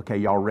 Okay,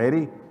 y'all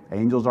ready?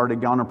 Angels already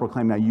gone and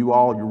proclaimed. Now you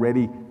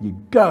ready? You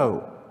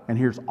go. And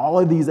here's all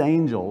of these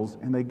angels,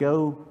 and they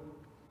go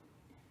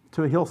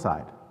to a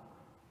hillside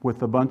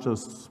with a bunch of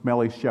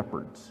smelly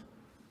shepherds.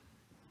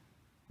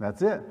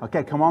 That's it.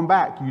 Okay, come on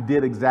back. You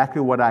did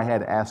exactly what I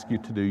had asked you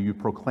to do. You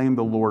proclaimed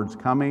the Lord's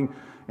coming,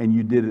 and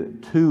you did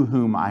it to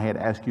whom I had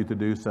asked you to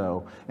do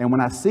so. And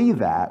when I see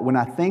that, when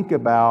I think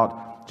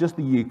about just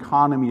the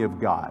economy of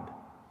God,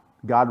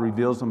 God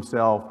reveals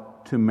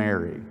Himself to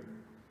Mary,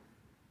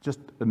 just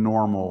a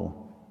normal,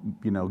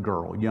 young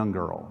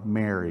girl,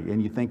 Mary.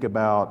 And you think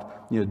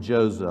about,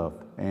 Joseph,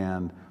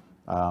 and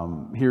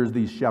here's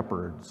these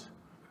shepherds.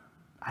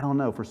 I don't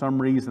know, for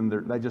some reason,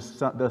 that just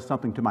does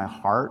something to my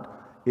heart.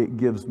 It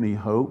gives me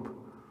hope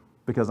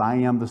because I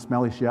am the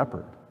smelly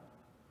shepherd.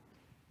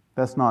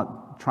 That's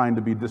not trying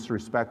to be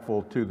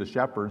disrespectful to the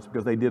shepherds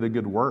because they did a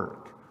good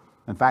work.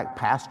 In fact,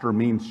 pastor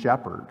means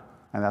shepherd.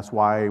 And that's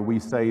why we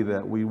say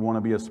that we want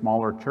to be a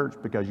smaller church,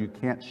 because you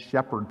can't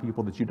shepherd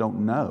people that you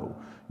don't know.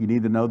 You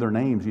need to know their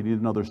names. You need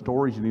to know their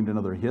stories. You need to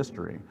know their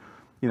history.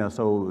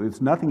 So it's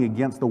nothing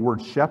against the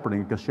word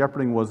shepherding, because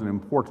shepherding was an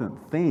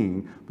important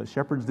thing, but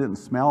shepherds didn't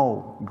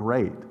smell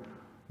great.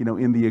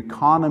 In the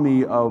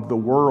economy of the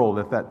world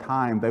at that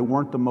time, they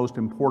weren't the most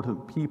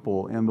important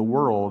people in the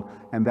world,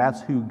 and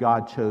that's who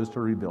God chose to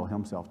reveal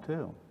Himself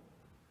to.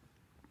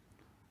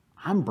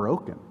 I'm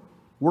broken.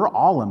 We're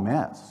all a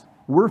mess.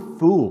 We're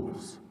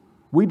fools.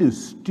 We do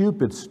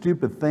stupid,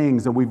 stupid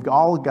things, and we've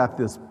all got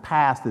this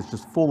past that's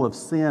just full of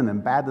sin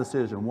and bad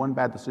decision, one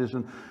bad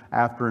decision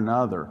after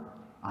another.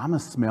 I'm a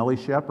smelly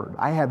shepherd.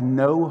 I have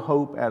no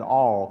hope at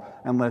all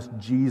unless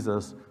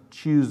Jesus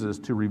chooses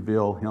to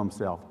reveal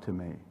Himself to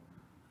me.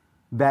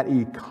 That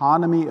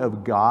economy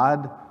of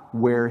God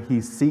where He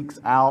seeks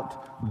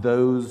out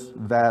those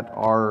that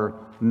are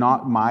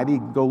not mighty.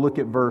 Go look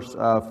at verse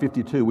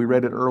 52. We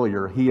read it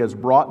earlier. He has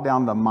brought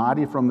down the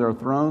mighty from their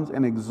thrones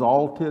and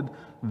exalted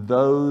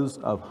those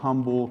of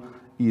humble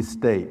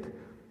estate.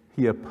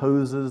 He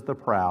opposes the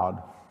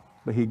proud,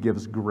 but He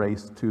gives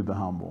grace to the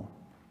humble.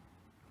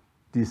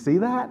 Do you see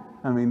that?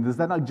 Does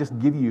that not just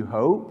give you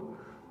hope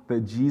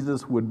that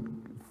Jesus would,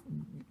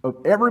 of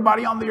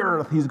everybody on the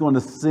earth, He's going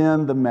to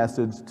send the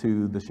message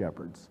to the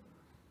shepherds?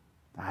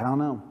 I don't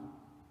know.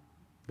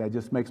 That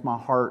just makes my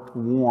heart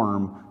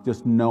warm,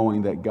 just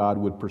knowing that God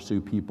would pursue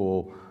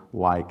people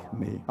like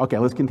me. Okay,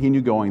 let's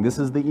continue going. This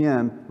is the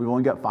end. We've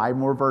only got 5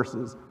 more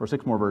verses, or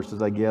 6 more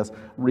verses, I guess.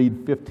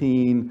 Read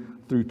 15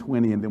 through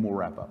 20, and then we'll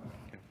wrap up.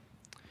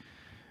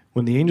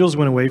 When the angels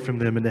went away from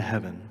them into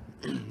heaven,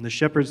 the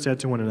shepherds said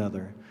to one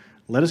another,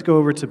 "Let us go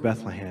over to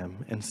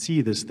Bethlehem and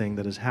see this thing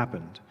that has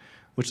happened,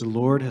 which the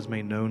Lord has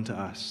made known to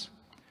us."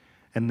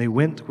 And they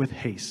went with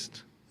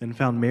haste and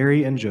found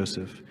Mary and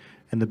Joseph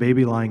and the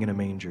baby lying in a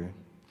manger.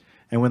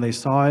 And when they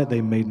saw it,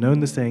 they made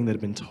known the saying that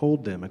had been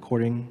told them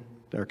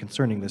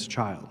concerning this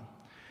child.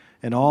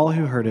 And all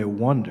who heard it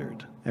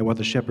wondered at what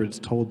the shepherds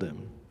told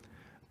them.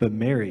 But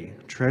Mary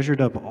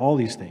treasured up all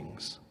these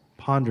things,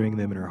 pondering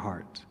them in her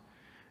heart.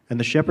 And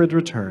the shepherds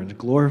returned,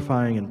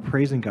 glorifying and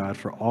praising God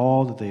for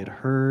all that they had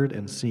heard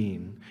and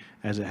seen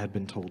as it had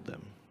been told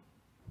them.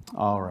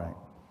 All right.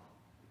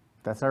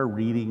 That's our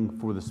reading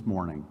for this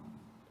morning.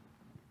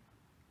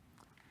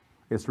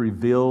 It's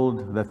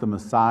revealed that the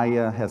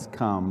Messiah has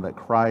come, that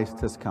Christ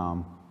has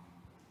come.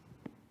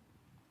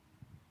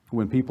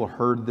 When people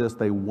heard this,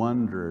 they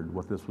wondered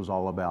what this was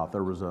all about.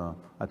 There was a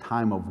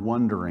time of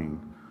wondering.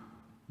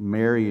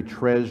 Mary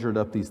treasured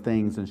up these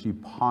things and she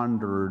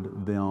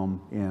pondered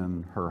them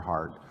in her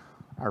heart.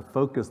 Our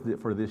focus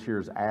for this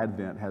year's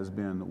Advent has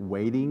been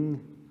waiting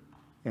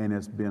and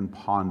it's been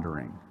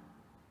pondering.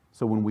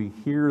 So when we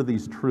hear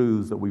these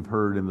truths that we've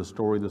heard in the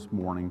story this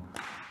morning,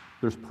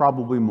 there's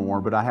probably more,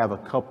 but I have a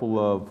couple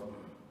of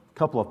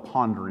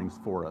ponderings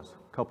for us,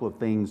 a couple of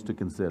things to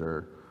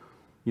consider.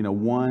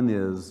 One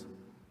is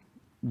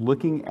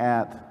looking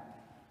at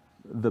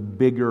the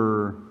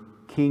bigger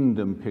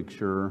kingdom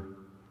picture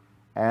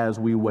as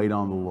we wait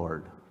on the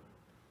Lord,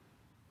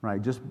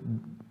 right? Just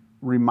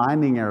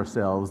reminding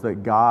ourselves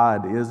that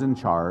God is in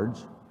charge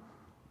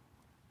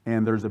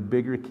and there's a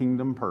bigger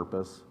kingdom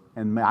purpose.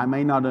 And I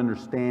may not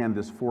understand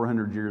this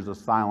 400 years of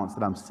silence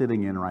that I'm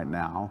sitting in right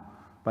now,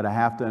 but I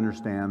have to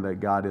understand that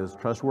God is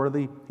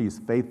trustworthy. He's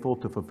faithful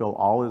to fulfill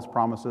all His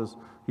promises.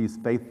 He's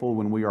faithful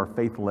when we are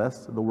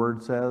faithless, the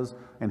Word says,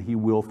 and He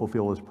will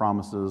fulfill His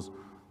promises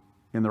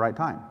in the right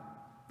time.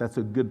 That's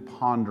a good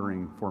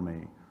pondering for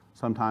me.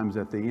 Sometimes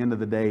at the end of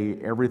the day,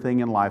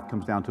 everything in life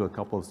comes down to a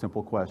couple of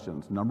simple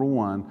questions. Number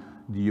 1,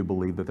 do you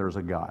believe that there's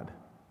a God?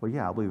 Well,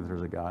 yeah, I believe that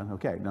there's a God.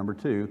 Okay, number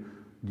 2,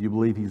 do you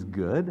believe He's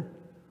good?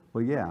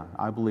 Well, yeah,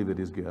 I believe that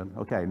He's good.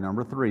 Okay,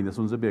 number 3, this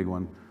one's a big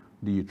one.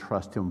 Do you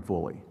trust Him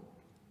fully?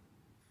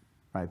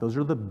 Right, those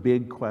are the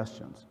big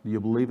questions. Do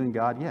you believe in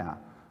God? Yeah.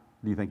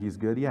 Do you think He's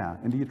good? Yeah.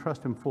 And do you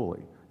trust Him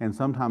fully? And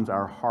sometimes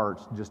our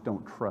hearts just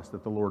don't trust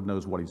that the Lord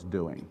knows what He's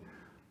doing,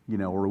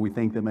 or we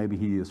think that maybe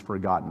He has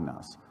forgotten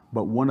us.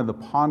 But one of the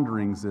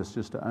ponderings is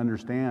just to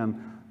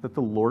understand that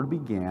the Lord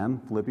began,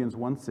 Philippians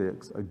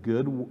 1:6, a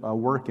good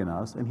work in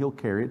us, and He'll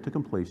carry it to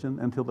completion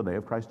until the day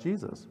of Christ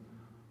Jesus.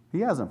 He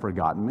hasn't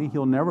forgotten me.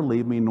 He'll never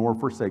leave me nor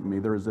forsake me.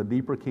 There is a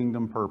deeper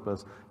kingdom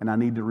purpose, and I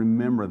need to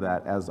remember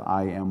that as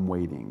I am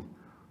waiting.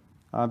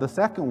 The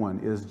second one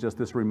is just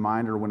this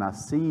reminder when I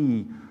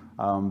see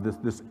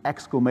this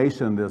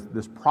exclamation,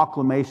 this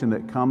proclamation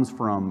that comes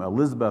from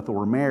Elizabeth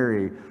or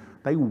Mary.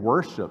 They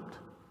worshiped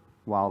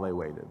while they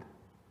waited.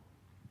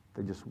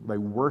 They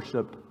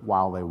worshiped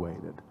while they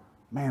waited.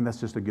 Man, that's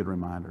just a good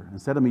reminder.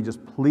 Instead of me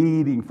just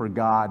pleading for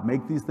God,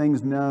 make these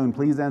things known,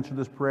 please answer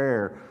this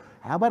prayer.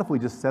 How about if we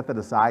just set that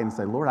aside and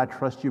say, Lord, I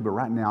trust you, but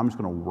right now I'm just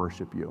going to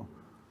worship you.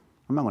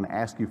 I'm not going to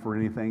ask you for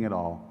anything at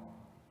all.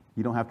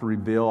 You don't have to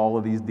reveal all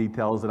of these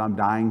details that I'm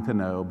dying to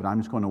know, but I'm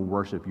just going to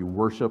worship you.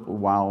 Worship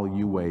while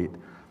you wait.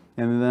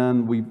 And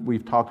then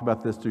we've talked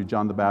about this through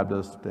John the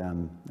Baptist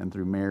and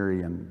through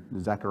Mary and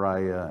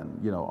Zechariah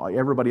and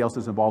everybody else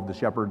that's involved, the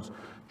shepherds,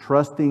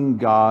 trusting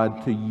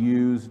God to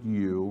use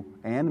you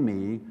and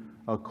me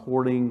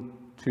according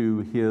to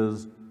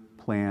His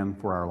plan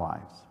for our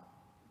lives.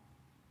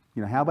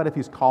 How about if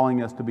He's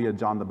calling us to be a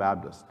John the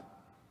Baptist?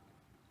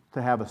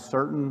 To have a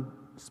certain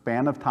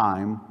span of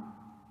time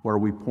where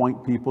we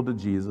point people to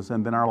Jesus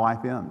and then our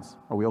life ends.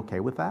 Are we okay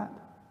with that?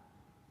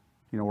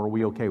 Are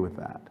we okay with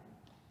that?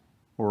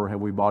 Or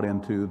have we bought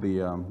into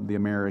the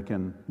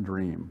American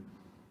dream?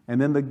 And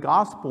then the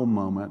gospel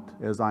moment,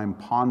 as I'm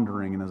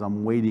pondering and as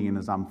I'm waiting and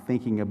as I'm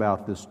thinking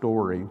about this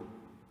story,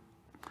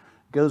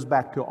 goes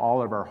back to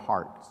all of our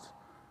hearts.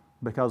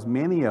 Because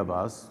many of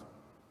us,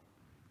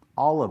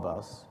 all of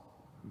us,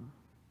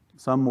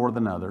 some more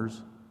than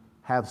others,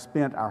 have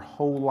spent our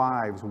whole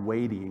lives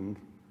waiting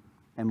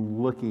and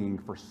looking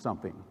for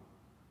something.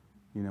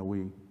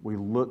 We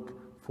look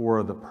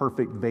for the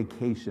perfect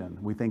vacation.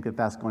 We think that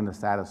that's going to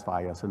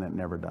satisfy us, and it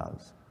never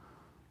does.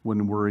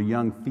 When we're a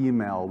young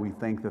female, we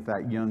think that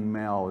that young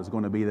male is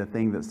going to be the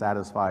thing that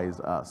satisfies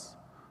us.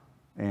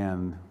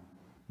 And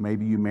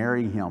maybe you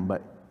marry him,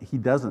 but he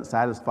doesn't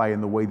satisfy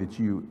in the way that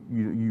you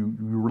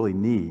really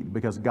need,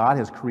 because God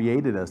has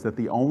created us that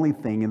the only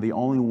thing and the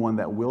only one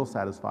that will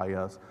satisfy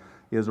us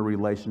is a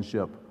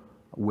relationship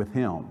with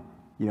Him.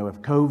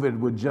 if COVID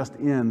would just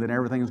end, then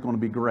everything's going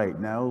to be great.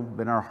 No,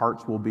 then our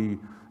hearts will be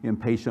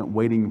impatient,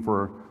 waiting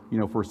for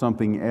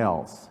something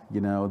else.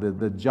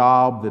 The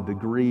job, the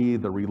degree,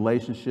 the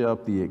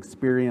relationship, the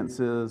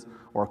experiences,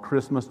 or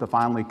Christmas to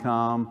finally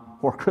come,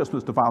 or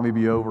Christmas to finally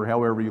be over,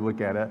 however you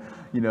look at it.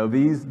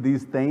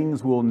 These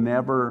things will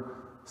never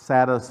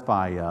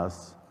satisfy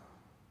us.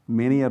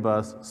 Many of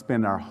us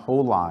spend our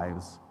whole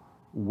lives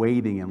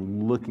waiting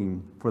and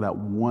looking for that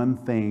one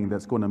thing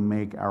that's going to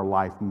make our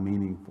life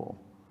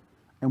meaningful.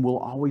 And we'll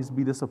always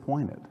be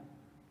disappointed.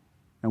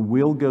 And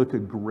we'll go to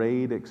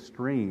great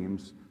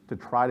extremes to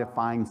try to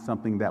find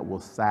something that will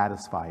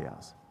satisfy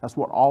us. That's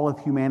what all of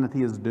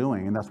humanity is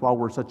doing, and that's why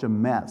we're such a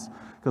mess,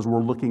 because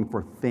we're looking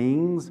for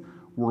things,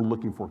 we're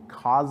looking for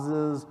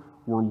causes,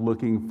 we're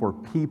looking for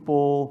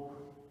people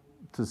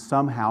to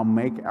somehow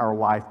make our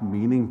life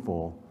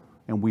meaningful,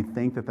 and we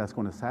think that that's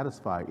going to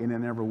satisfy, and it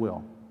never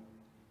will.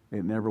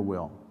 It never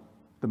will.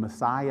 The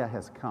Messiah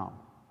has come.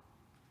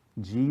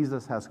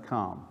 Jesus has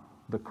come.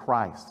 The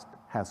Christ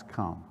has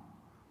come.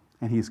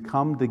 And he's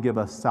come to give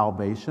us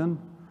salvation,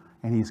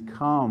 and he's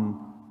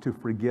come to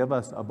forgive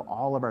us of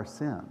all of our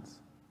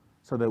sins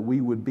so that we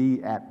would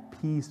be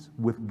at peace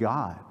with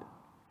God.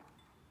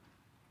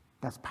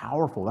 That's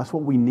powerful. That's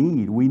what we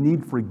need. We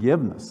need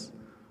forgiveness.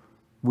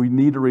 We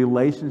need a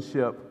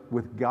relationship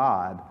with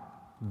God.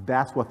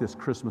 That's what this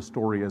Christmas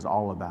story is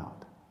all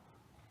about.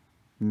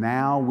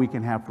 Now we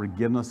can have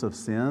forgiveness of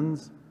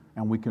sins,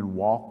 and we can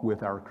walk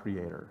with our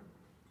Creator.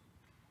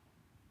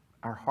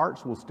 Our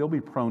hearts will still be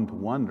prone to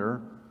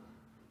wonder,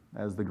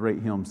 as the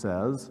great hymn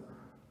says.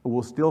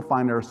 We'll still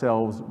find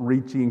ourselves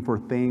reaching for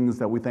things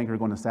that we think are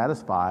going to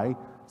satisfy.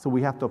 So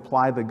we have to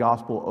apply the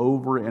gospel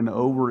over and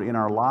over in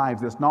our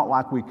lives. It's not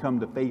like we come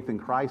to faith in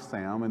Christ,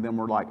 Sam, and then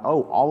we're like,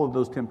 oh, all of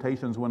those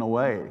temptations went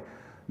away.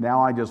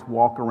 Now I just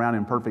walk around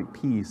in perfect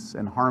peace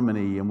and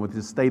harmony and with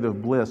this state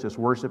of bliss, just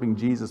worshiping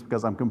Jesus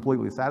because I'm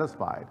completely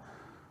satisfied.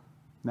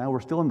 Now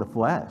we're still in the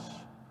flesh.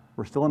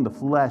 We're still in the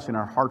flesh, and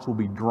our hearts will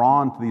be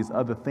drawn to these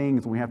other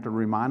things, and we have to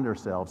remind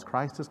ourselves,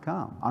 Christ has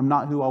come. I'm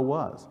not who I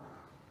was.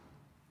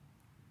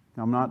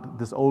 I'm not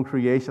this old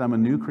creation. I'm a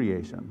new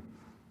creation.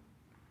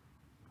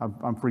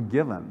 I'm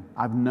forgiven.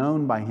 I've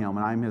known by him,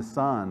 and I'm his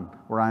son,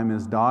 or I'm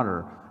his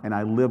daughter, and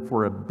I live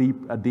for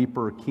a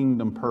deeper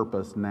kingdom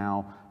purpose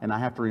now, and I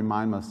have to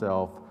remind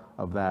myself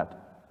of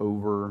that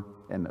over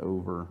and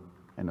over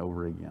and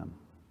over again.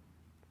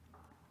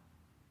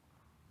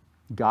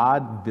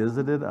 God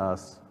visited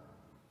us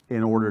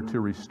in order to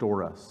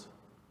restore us,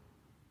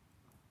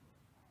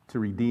 to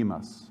redeem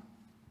us,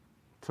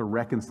 to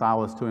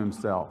reconcile us to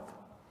himself,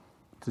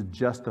 to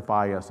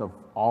justify us of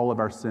all of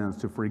our sins,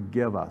 to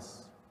forgive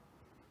us,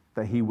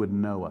 that he would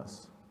know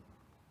us.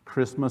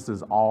 Christmas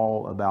is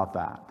all about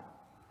that.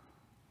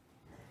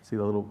 See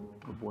the little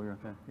boy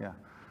right there? Yeah.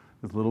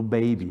 This little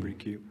baby. It's pretty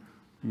cute.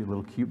 You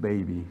little cute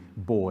baby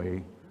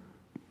boy,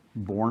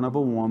 born of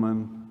a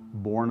woman,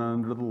 born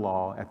under the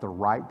law at the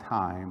right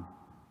time,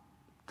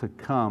 to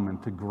come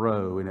and to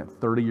grow, and at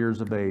 30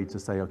 years of age to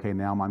say, okay,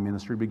 now my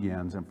ministry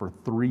begins, and for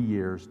 3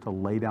 years to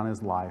lay down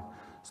his life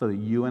so that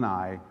you and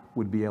I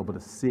would be able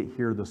to sit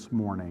here this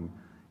morning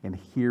and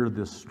hear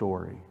this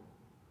story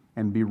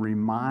and be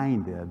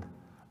reminded,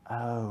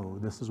 oh,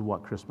 this is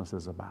what Christmas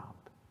is about.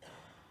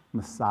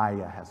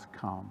 Messiah has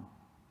come.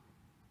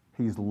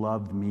 He's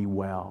loved me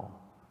well,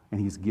 and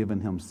he's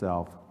given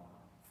himself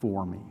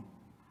for me.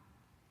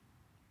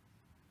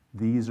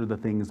 These are the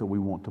things that we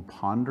want to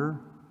ponder.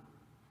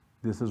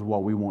 This is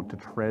what we want to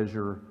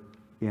treasure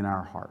in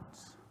our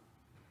hearts.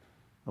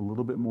 A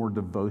little bit more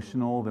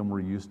devotional than we're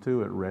used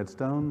to at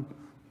Redstone,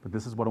 but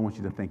this is what I want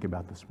you to think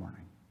about this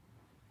morning.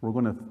 We're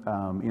going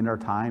to end our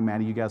time.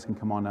 Maddie, you guys can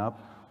come on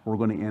up. We're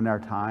going to end our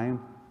time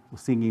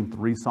singing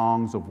 3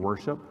 songs of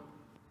worship.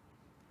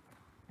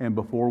 And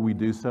before we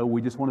do so,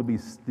 we just want to be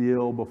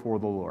still before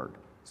the Lord.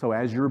 So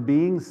as you're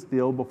being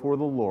still before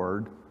the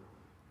Lord,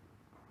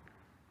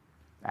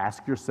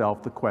 ask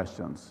yourself the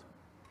questions.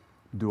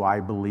 Do I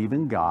believe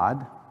in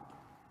God?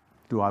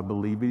 Do I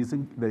believe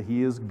that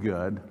he is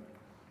good?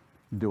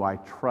 Do I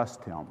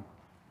trust him?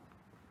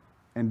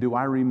 And do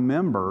I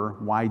remember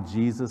why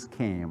Jesus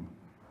came?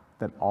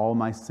 That all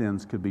my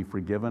sins could be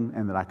forgiven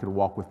and that I could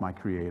walk with my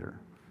Creator.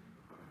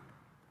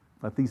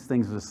 Let these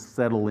things just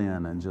settle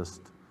in and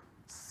just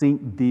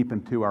sink deep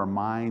into our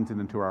minds and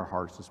into our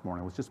hearts this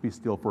morning. Let's just be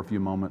still for a few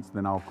moments,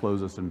 then I'll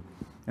close us in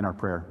our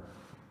prayer.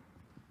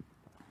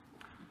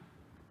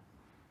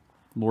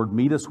 Lord,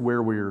 meet us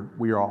where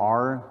we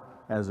are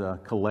as a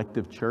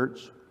collective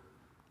church,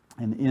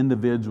 and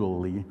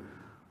individually,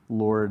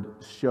 Lord,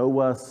 show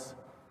us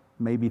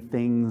maybe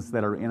things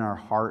that are in our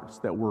hearts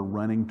that we're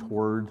running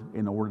toward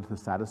in order to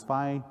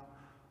satisfy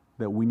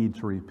that we need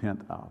to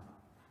repent of.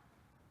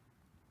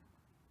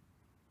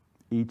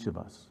 Each of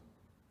us.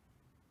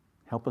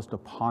 Help us to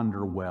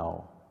ponder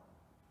well,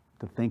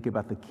 to think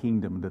about the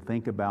kingdom, to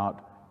think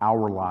about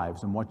our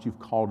lives and what you've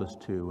called us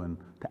to, and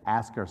to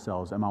ask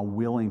ourselves, am I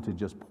willing to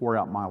just pour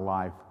out my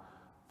life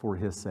for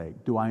his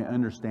sake? Do I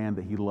understand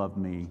that he loved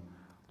me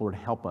Lord,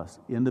 help us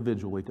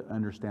individually to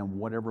understand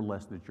whatever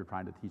lesson that you're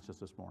trying to teach us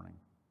this morning.